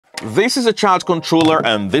This is a charge controller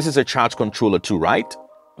and this is a charge controller too, right?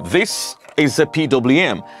 This is a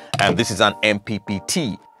PWM and this is an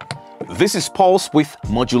MPPT. This is pulse width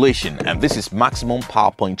modulation and this is maximum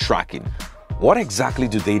power point tracking. What exactly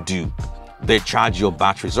do they do? They charge your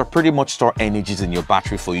batteries or pretty much store energies in your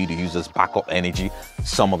battery for you to use as backup energy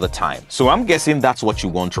some of the time. So I'm guessing that's what you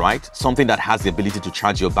want, right? Something that has the ability to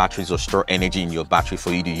charge your batteries or store energy in your battery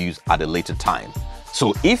for you to use at a later time.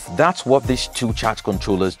 So if that's what these two charge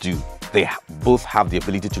controllers do, they both have the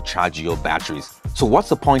ability to charge your batteries. So what's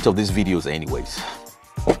the point of these videos anyways?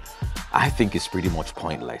 I think it's pretty much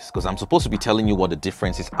pointless because I'm supposed to be telling you what the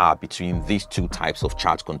differences are between these two types of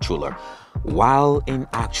charge controller, while in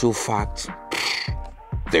actual fact,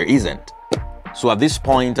 there isn't. So at this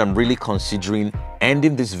point, I'm really considering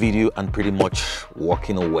ending this video and pretty much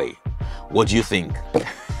walking away. What do you think?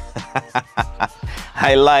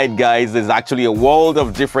 I lied, guys. There's actually a world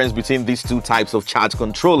of difference between these two types of charge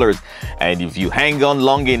controllers. And if you hang on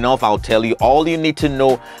long enough, I'll tell you all you need to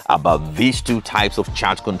know about these two types of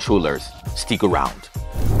charge controllers. Stick around.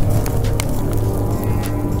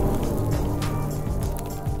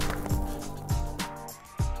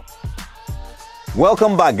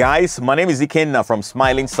 Welcome back, guys. My name is Ikenna from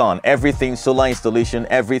Smiling Sun. Everything solar installation,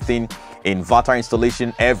 everything inverter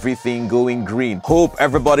installation, everything going green. Hope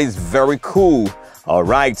everybody's very cool. All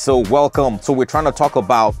right, so welcome. So we're trying to talk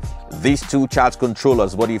about these two charge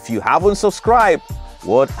controllers, but if you haven't subscribed,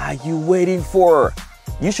 what are you waiting for?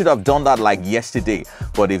 You should have done that like yesterday.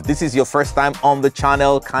 But if this is your first time on the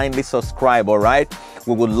channel, kindly subscribe. All right,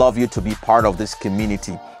 we would love you to be part of this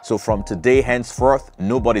community. So from today henceforth,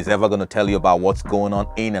 nobody's ever going to tell you about what's going on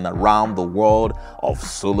in and around the world of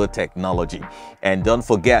solar technology. And don't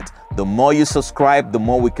forget, the more you subscribe, the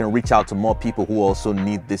more we can reach out to more people who also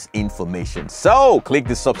need this information. So click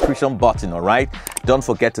the subscription button, all right? Don't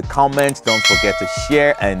forget to comment, don't forget to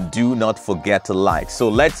share, and do not forget to like. So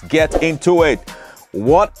let's get into it.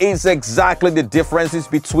 What is exactly the differences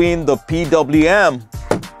between the PWM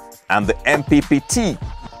and the MPPT?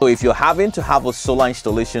 So if you're having to have a solar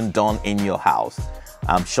installation done in your house,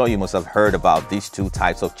 I'm sure you must have heard about these two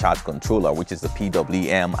types of charge controller, which is the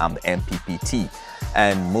PWM and the MPPT.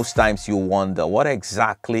 And most times you wonder, what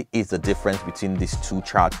exactly is the difference between these two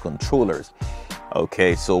charge controllers?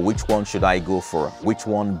 Okay, so which one should I go for? Which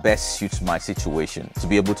one best suits my situation to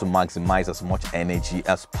be able to maximize as much energy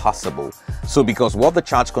as possible? So because what the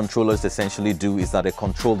charge controllers essentially do is that they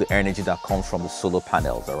control the energy that comes from the solar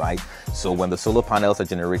panels, all right? So when the solar panels are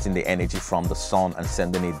generating the energy from the sun and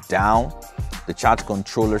sending it down, the charge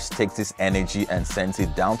controllers take this energy and sends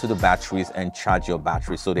it down to the batteries and charge your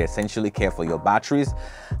batteries. So they essentially care for your batteries.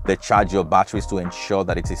 They charge your batteries to ensure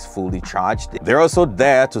that it is fully charged. They're also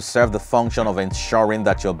there to serve the function of ensuring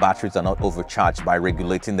that your batteries are not overcharged by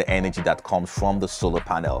regulating the energy that comes from the solar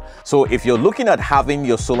panel. So if you're looking at having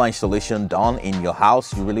your solar installation done in your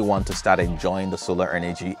house, you really want to start enjoying the solar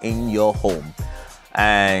energy in your home,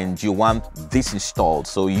 and you want this installed.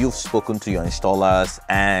 So you've spoken to your installers,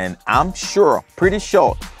 and I'm pretty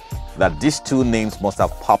sure that these two names must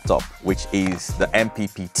have popped up, which is the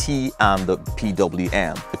MPPT and the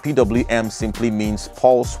PWM. The PWM simply means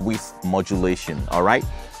pulse width modulation, all right?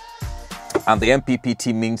 And the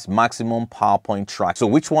MPPT means maximum power point track. So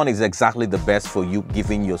which one is exactly the best for you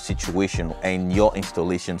given your situation and your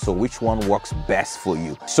installation? So which one works best for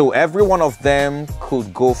you? So every one of them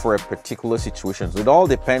could go for a particular situation. So it all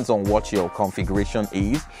depends on what your configuration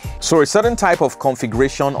is. So a certain type of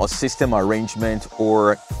configuration or system arrangement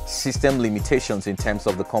or system limitations in terms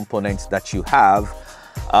of the components that you have,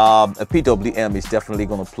 a PWM is definitely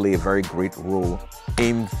going to play a very great role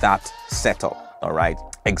in that setup, all right?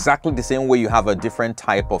 Exactly the same way you have a different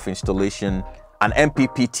type of installation, an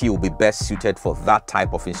MPPT will be best suited for that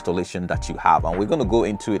type of installation that you have. And we're going to go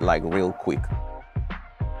into it like real quick.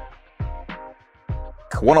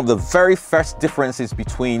 One of the very first differences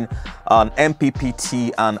between an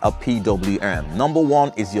MPPT and a PWM. Number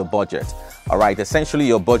one is your budget. All right, essentially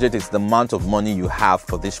your budget is the amount of money you have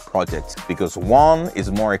for this project, because one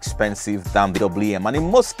is more expensive than the PWM, and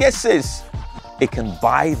in most cases, it can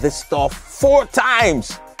buy this stuff 4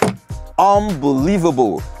 times.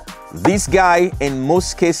 Unbelievable. This guy in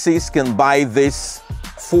most cases can buy this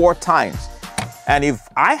 4 times. And if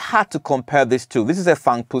I had to compare this to, this is a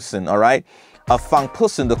Fangpussen, all right? A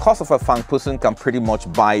Fangpussen, the cost of a Fangpussen can pretty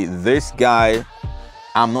much buy this guy.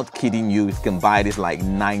 I'm not kidding you, it can buy this like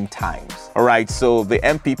 9 times. All right, so the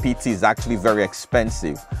MPPT is actually very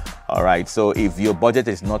expensive. All right, so if your budget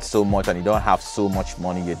is not so much and you don't have so much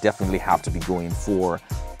money, you definitely have to be going for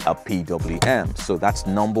a PWM. So that's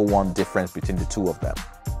number one difference between the two of them.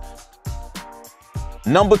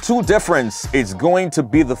 Number two difference is going to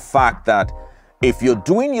be the fact that if you're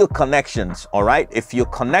doing your connections, all right, if you're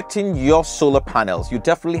connecting your solar panels, you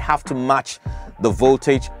definitely have to match the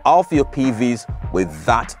voltage of your PVs with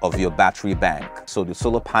that of your battery bank. So the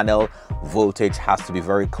solar panel voltage has to be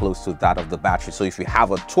very close to that of the battery. So if you have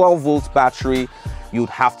a 12-volt battery, you'd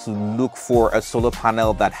have to look for a solar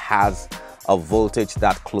panel that has a voltage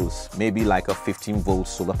that close, maybe like a 15-volt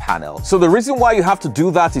solar panel. So the reason why you have to do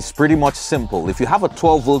that is pretty much simple. If you have a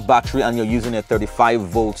 12-volt battery and you're using a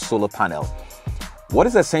 35-volt solar panel, what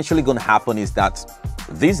is essentially going to happen is that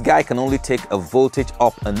this guy can only take a voltage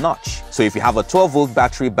up a notch. So if you have a 12-volt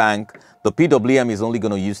battery bank, the PWM is only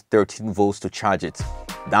going to use 13 volts to charge it.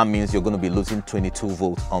 That means you're going to be losing 22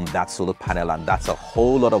 volts on that solar panel, and that's a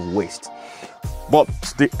whole lot of waste. But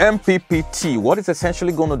the MPPT, what it's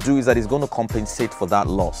essentially going to do is that it's going to compensate for that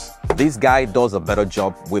loss. This guy does a better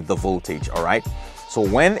job with the voltage, all right? So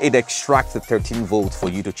when it extracts the 13 volts for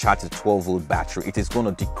you to charge the 12-volt battery, it is going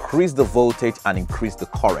to decrease the voltage and increase the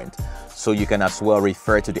current. So you can as well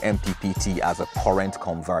refer to the MPPT as a current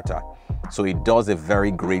converter. So it does a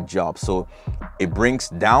very great job. So it brings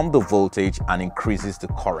down the voltage and increases the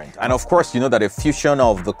current. And of course, you know that a fusion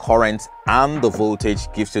of the current and the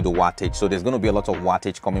voltage gives you the wattage. So there's going to be a lot of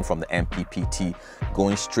wattage coming from the MPPT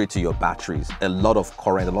going straight to your batteries. A lot of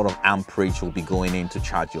current, a lot of amperage will be going in to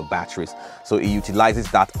charge your batteries. So it utilizes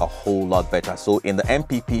that a whole lot better. So in the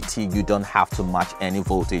MPPT, you don't have to match any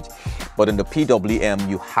voltage. But in the PWM,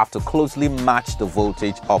 you have to closely match the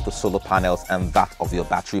voltage of the solar panels and that of your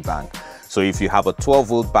battery bank. So if you have a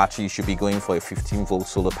 12-volt battery, you should be going for a 15-volt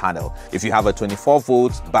solar panel. If you have a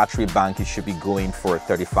 24-volt battery bank, you should be going for a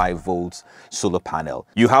 35-volt solar panel.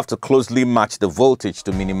 You have to closely match the voltage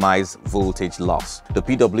to minimize voltage loss. The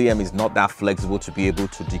PWM is not that flexible to be able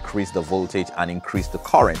to decrease the voltage and increase the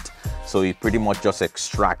current. So it pretty much just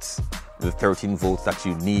extracts the 13 volts that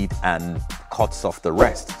you need and cuts off the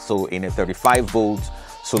rest. So in a 35-volt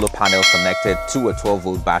solar panel connected to a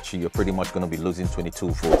 12-volt battery, you're pretty much going to be losing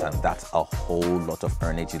 22 volts, and that's a whole lot of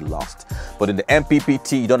energy lost. But in the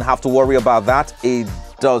MPPT, you don't have to worry about that. It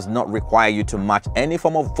does not require you to match any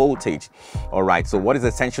form of voltage. All right, so what it's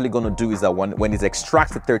essentially going to do is that when it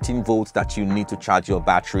extracts the 13 volts that you need to charge your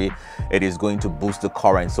battery, it is going to boost the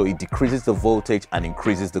current. So it decreases the voltage and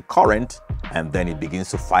increases the current, and then it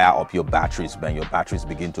begins to fire up your batteries when your batteries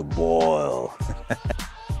begin to boil.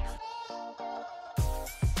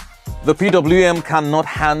 The PWM cannot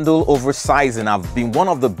handle oversizing. I've been one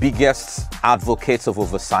of the biggest advocates of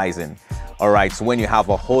oversizing. All right, so when you have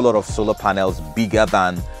a whole lot of solar panels bigger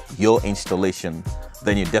than your installation,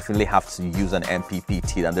 then you definitely have to use an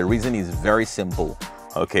MPPT. And the reason is very simple.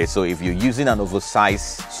 Okay, so if you're using an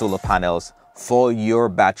oversized solar panels for your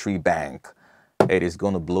battery bank, it is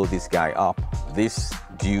going to blow this guy up. This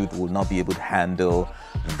dude will not be able to handle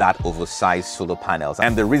that oversized solar panels.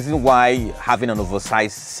 And the reason why having an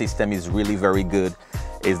oversized system is really very good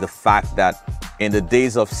is the fact that in the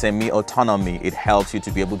days of semi-autonomy, it helps you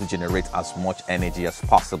to be able to generate as much energy as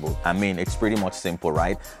possible. I mean, it's pretty much simple,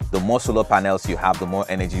 right? The more solar panels you have, the more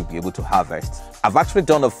energy you'll be able to harvest. I've actually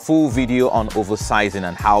done a full video on oversizing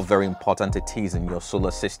and how very important it is in your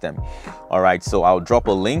solar system. All right, so I'll drop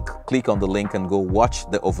a link, click on the link and go watch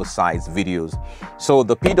the oversized videos. So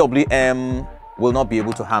the PWM will not be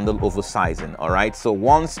able to handle oversizing. All right, so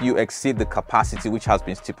once you exceed the capacity which has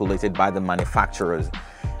been stipulated by the manufacturers,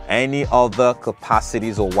 any other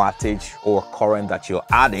capacities or wattage or current that you're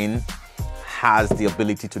adding has the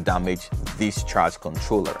ability to damage this charge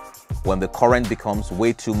controller. When the current becomes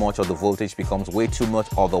way too much, or the voltage becomes way too much,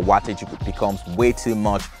 or the wattage becomes way too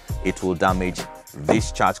much, it will damage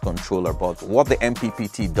this charge controller. But what the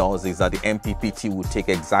MPPT does is that the MPPT will take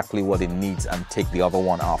exactly what it needs and take the other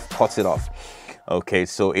one off, cuts it off. Okay,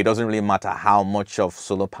 so it doesn't really matter how much of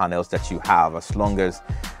solar panels that you have, as long as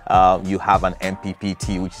you have an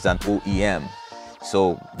MPPT, which is an OEM.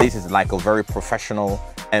 So this is like a very professional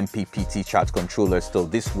MPPT charge controller. So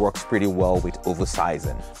this works pretty well with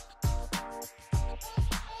oversizing.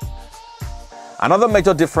 Another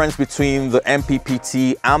major difference between the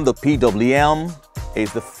MPPT and the PWM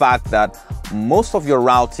is the fact that most of your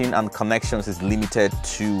routing and connections is limited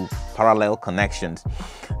to parallel connections.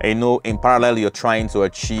 You know, in parallel, you're trying to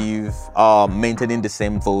achieve maintaining the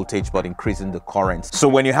same voltage but increasing the current. So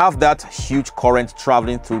when you have that huge current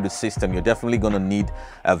traveling through the system, you're definitely going to need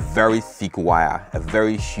a very thick wire, a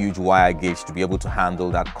very huge wire gauge to be able to handle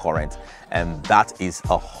that current. And that is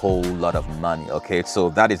a whole lot of money. Okay, so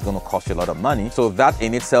that is going to cost you a lot of money. So that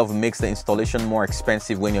in itself makes the installation more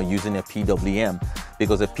expensive when you're using a PWM,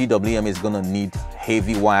 because a PWM is going to need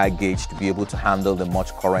heavy wire gauge to be able to handle the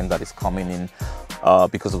much current that is coming in,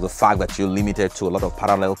 because of the fact that you're limited to a lot of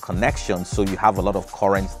parallel connections. So you have a lot of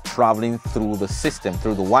current traveling through the system,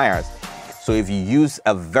 through the wires. So if you use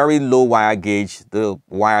a very low wire gauge, the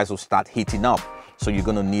wires will start heating up. So you're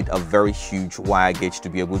going to need a very huge wire gauge to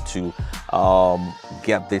be able to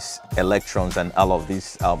get these electrons and all of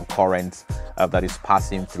these currents that is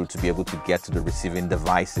passing through to be able to get to the receiving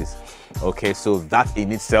devices. Okay, so that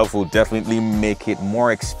in itself will definitely make it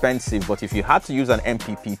more expensive. But if you had to use an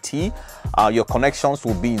MPPT, your connections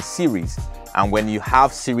will be in series. And when you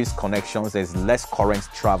have series connections, there's less current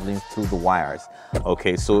traveling through the wires.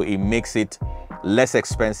 Okay, so it makes it less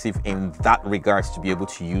expensive in that regards to be able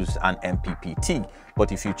to use an MPPT.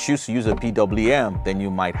 But if you choose to use a PWM, then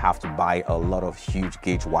you might have to buy a lot of huge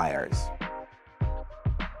gauge wires.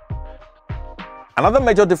 Another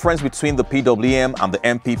major difference between the PWM and the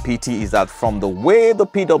MPPT is that from the way the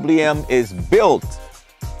PWM is built,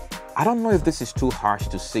 I don't know if this is too harsh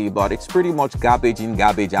to say, but it's pretty much garbage in,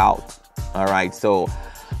 garbage out. All right, so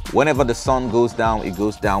whenever the sun goes down, it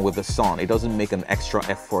goes down with the sun. It doesn't make an extra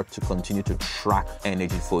effort to continue to track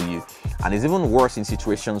energy for you. And it's even worse in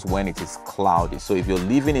situations when it is cloudy. So if you're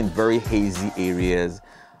living in very hazy areas,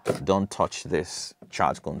 don't touch this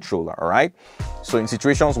charge controller, all right? So in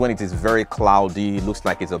situations when it is very cloudy, it looks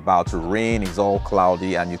like it's about to rain, it's all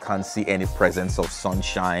cloudy, and you can't see any presence of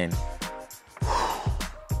sunshine,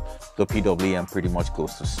 the PWM pretty much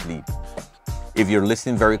goes to sleep. If you're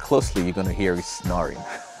listening very closely, you're going to hear it snoring.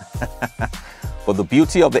 But the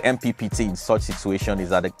beauty of the MPPT in such situation is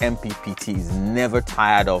that the MPPT is never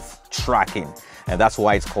tired of tracking. And that's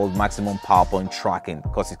why it's called maximum power point tracking,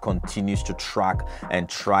 because it continues to track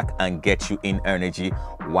and get you in energy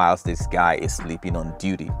whilst this guy is sleeping on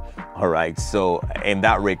duty. All right, so in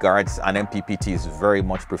that regards, an MPPT is very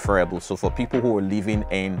much preferable. So for people who are living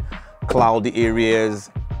in cloudy areas,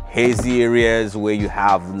 hazy areas where you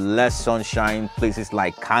have less sunshine, places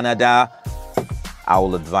like Canada, I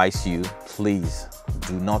will advise you, please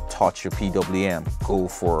do not touch your PWM. Go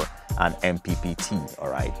for an MPPT, all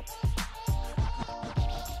right?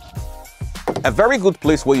 A very good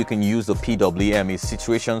place where you can use the PWM is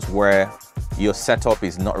situations where your setup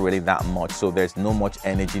is not really that much, so there's no much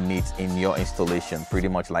energy needs in your installation, pretty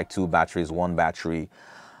much like 2 batteries, 1 battery.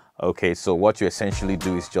 Okay, so what you essentially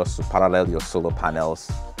do is just to parallel your solar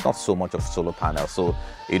panels, not so much of solar panels, so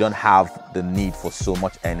you don't have the need for so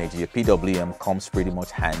much energy. A PWM comes pretty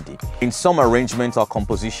much handy. In some arrangements or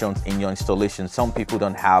compositions in your installation, some people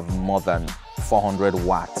don't have more than 400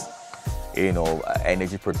 watts,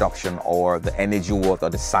 energy production, or the energy worth or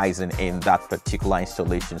the sizing in that particular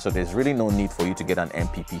installation. So there's really no need for you to get an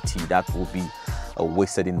MPPT. That will be a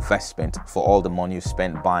wasted investment for all the money you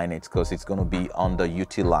spent buying it, because it's going to be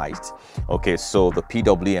underutilized. Okay, so the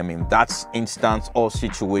PWM in that instance or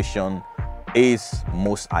situation is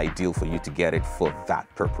most ideal for you to get it for that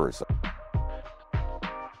purpose.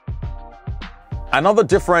 Another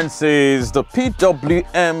difference is the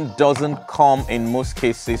PWM doesn't come, in most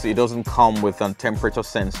cases, it doesn't come with a temperature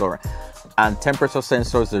sensor. And temperature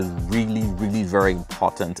sensors are really very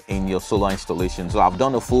important in your solar installation. So I've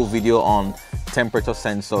done a full video on temperature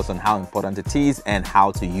sensors and how important it is and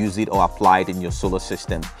how to use it or apply it in your solar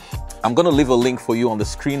system. I'm going to leave a link for you on the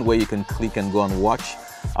screen where you can click and go and watch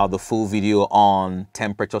the full video on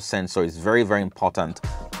temperature sensor. It's very important.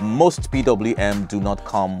 Most PWM do not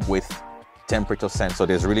come with temperature sensor.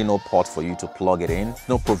 There's really no port for you to plug it in,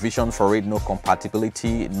 no provision for it, no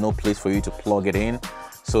compatibility, no place for you to plug it in.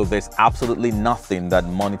 So there's absolutely nothing that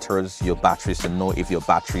monitors your batteries to know if your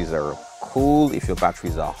batteries are cool, if your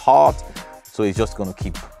batteries are hot. So it's just going to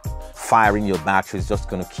keep firing your batteries, just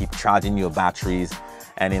going to keep charging your batteries.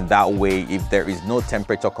 And in that way, if there is no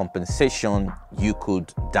temperature compensation, you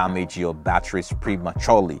could damage your batteries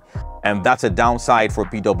prematurely. And that's a downside for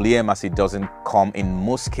PWM, as it doesn't come in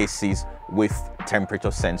most cases with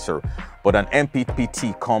temperature sensor. But an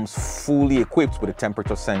MPPT comes fully equipped with a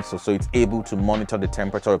temperature sensor, so it's able to monitor the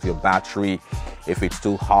temperature of your battery. If it's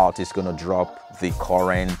too hot, it's going to drop the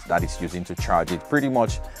current that it's using to charge it, pretty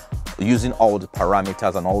much using all the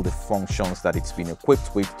parameters and all the functions that it's been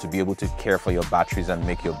equipped with to be able to care for your batteries and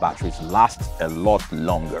make your batteries last a lot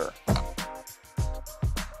longer.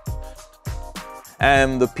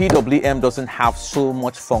 And the PWM doesn't have so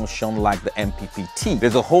much function like the MPPT.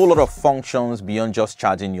 There's a whole lot of functions beyond just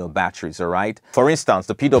charging your batteries, all right? For instance,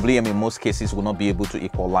 the PWM in most cases will not be able to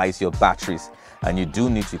equalize your batteries, and you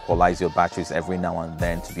do need to equalize your batteries every now and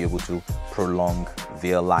then to be able to prolong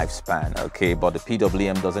their lifespan, okay? But the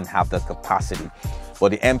PWM doesn't have the capacity. but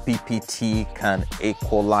the MPPT can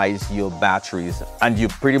equalize your batteries, and you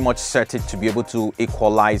pretty much set it to be able to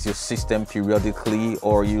equalize your system periodically,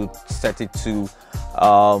 or you set it to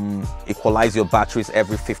equalize your batteries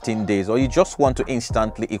every 15 days, or you just want to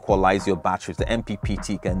instantly equalize your batteries. The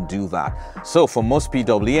MPPT can do that. So for most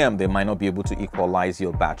PWM, they might not be able to equalize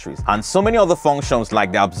your batteries. And so many other functions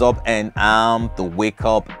like the absorb end amp, the wake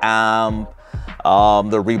up amp,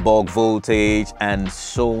 the rebulk voltage, and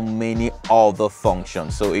so many other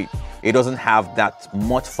functions. So it doesn't have that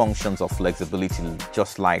much functions of flexibility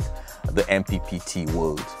just like the MPPT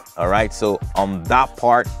would. All right, so on that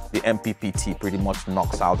part, the MPPT pretty much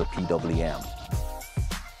knocks out the PWM.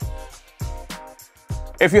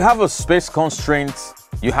 If you have a space constraint,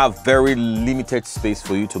 you have very limited space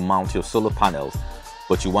for you to mount your solar panels,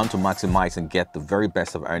 but you want to maximize and get the very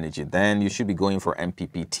best of energy, then you should be going for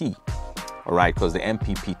MPPT. All right, because the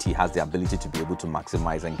MPPT has the ability to be able to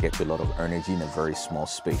maximize and get you a lot of energy in a very small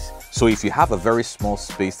space. So if you have a very small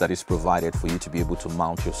space that is provided for you to be able to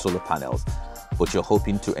mount your solar panels, but you're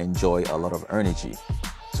hoping to enjoy a lot of energy,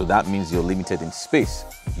 so that means you're limited in space,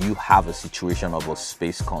 you have a situation of a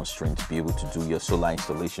space constraint to be able to do your solar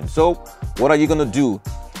installation. So what are you going to do?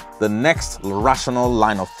 The next rational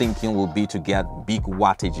line of thinking will be to get big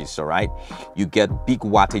wattages. All right, you get big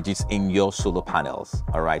wattages in your solar panels.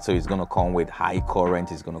 All right, so it's going to come with high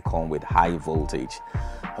current, it's going to come with high voltage.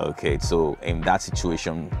 Okay, so in that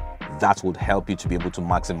situation, that would help you to be able to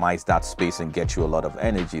maximize that space and get you a lot of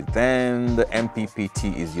energy. Then the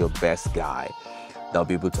MPPT is your best guy. They'll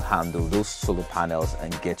be able to handle those solar panels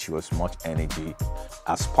and get you as much energy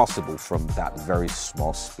as possible from that very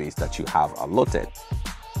small space that you have allotted.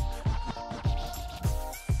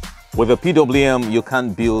 With a PWM, you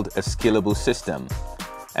can build a scalable system.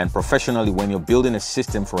 And professionally, when you're building a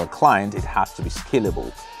system for a client, it has to be scalable.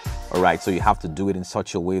 All right, so you have to do it in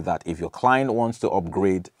such a way that if your client wants to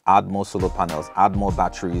upgrade, add more solar panels, add more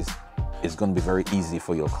batteries, it's going to be very easy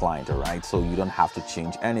for your client. All right, so you don't have to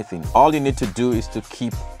change anything. All you need to do is to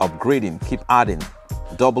keep upgrading, keep adding,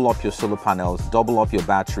 double up your solar panels, double up your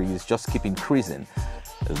batteries, just keep increasing.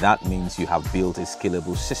 That means you have built a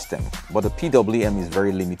scalable system. But the PWM is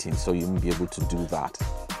very limiting, so you won't be able to do that.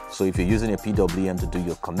 So if you're using a PWM to do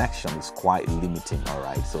your connection, it's quite limiting. All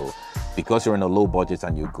right, so because you're in a low budget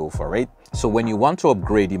and you go for it. So when you want to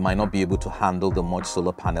upgrade, you might not be able to handle the much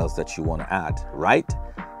solar panels that you want to add, right?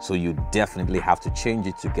 So you definitely have to change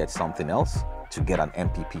it to get something else, to get an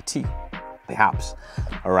MPPT. Perhaps.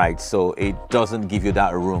 All right, so it doesn't give you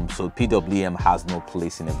that room. So PWM has no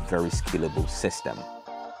place in a very scalable system.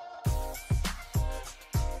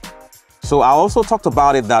 So I also talked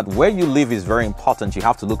about it that where you live is very important. You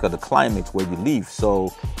have to look at the climate where you live.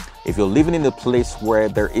 So if you're living in a place where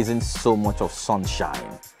there isn't so much of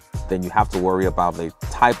sunshine, then you have to worry about the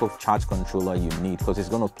type of charge controller you need, because it's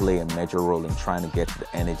going to play a major role in trying to get the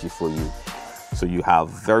energy for you. So you have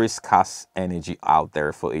very scarce energy out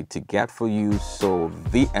there for it to get for you. So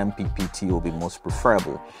the MPPT will be most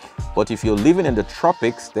preferable. But if you're living in the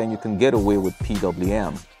tropics, then you can get away with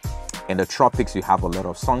PWM. In the tropics, you have a lot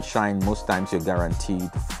of sunshine. Most times you're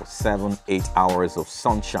guaranteed for 7-8 hours of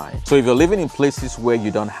sunshine. So if you're living in places where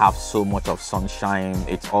you don't have so much of sunshine,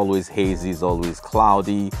 it's always hazy, it's always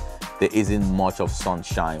cloudy, there isn't much of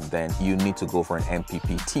sunshine, then you need to go for an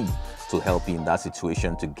MPPT to help you in that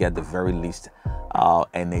situation to get the very least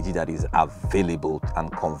energy that is available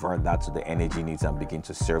and convert that to the energy needs and begin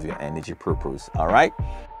to serve your energy purpose. All right.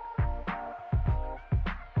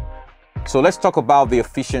 So let's talk about the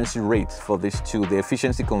efficiency rate for these two, the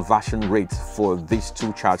efficiency conversion rate for these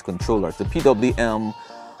two charge controllers. The PWM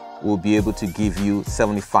will be able to give you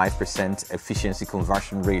 75% efficiency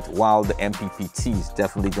conversion rate, while the MPPT is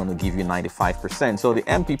definitely going to give you 95%. So the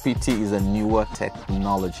MPPT is a newer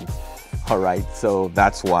technology. All right, so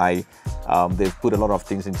that's why they've put a lot of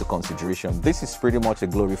things into consideration. This is pretty much a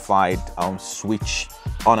glorified switch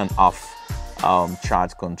on and off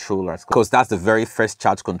charge controllers, because that's the very first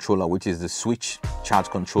charge controller, which is the switch charge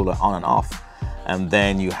controller on and off. And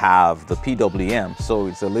then you have the PWM, so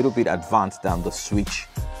it's a little bit advanced than the switch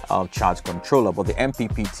charge controller, but the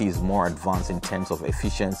MPPT is more advanced in terms of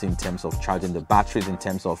efficiency, in terms of charging the batteries, in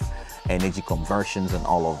terms of energy conversions and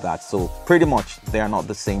all of that. So pretty much they are not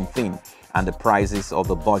the same thing, and the prices of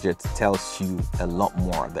the budget tells you a lot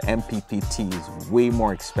more. The MPPT is way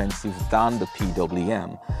more expensive than the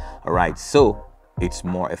PWM. All right, so it's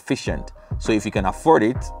more efficient. So if you can afford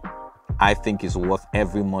it, I think it's worth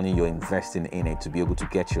every money you're investing in it to be able to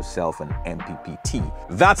get yourself an MPPT.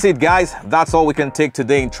 That's it, guys. That's all we can take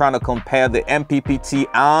today in trying to compare the MPPT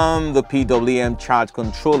and the PWM charge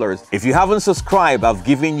controllers. If you haven't subscribed, I've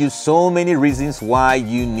given you so many reasons why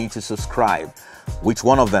you need to subscribe. Which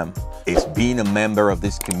one of them is being a member of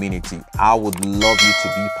this community? I would love you to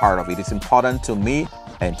be part of it. It's important to me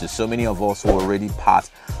and to so many of us who are already part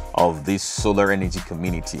of this solar energy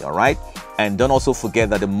community. All right, and don't also forget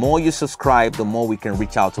that the more you subscribe, the more we can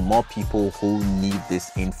reach out to more people who need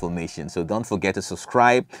this information. So don't forget to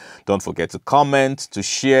subscribe, don't forget to comment, to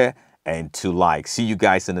share, and to like. See you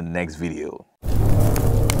guys in the next video.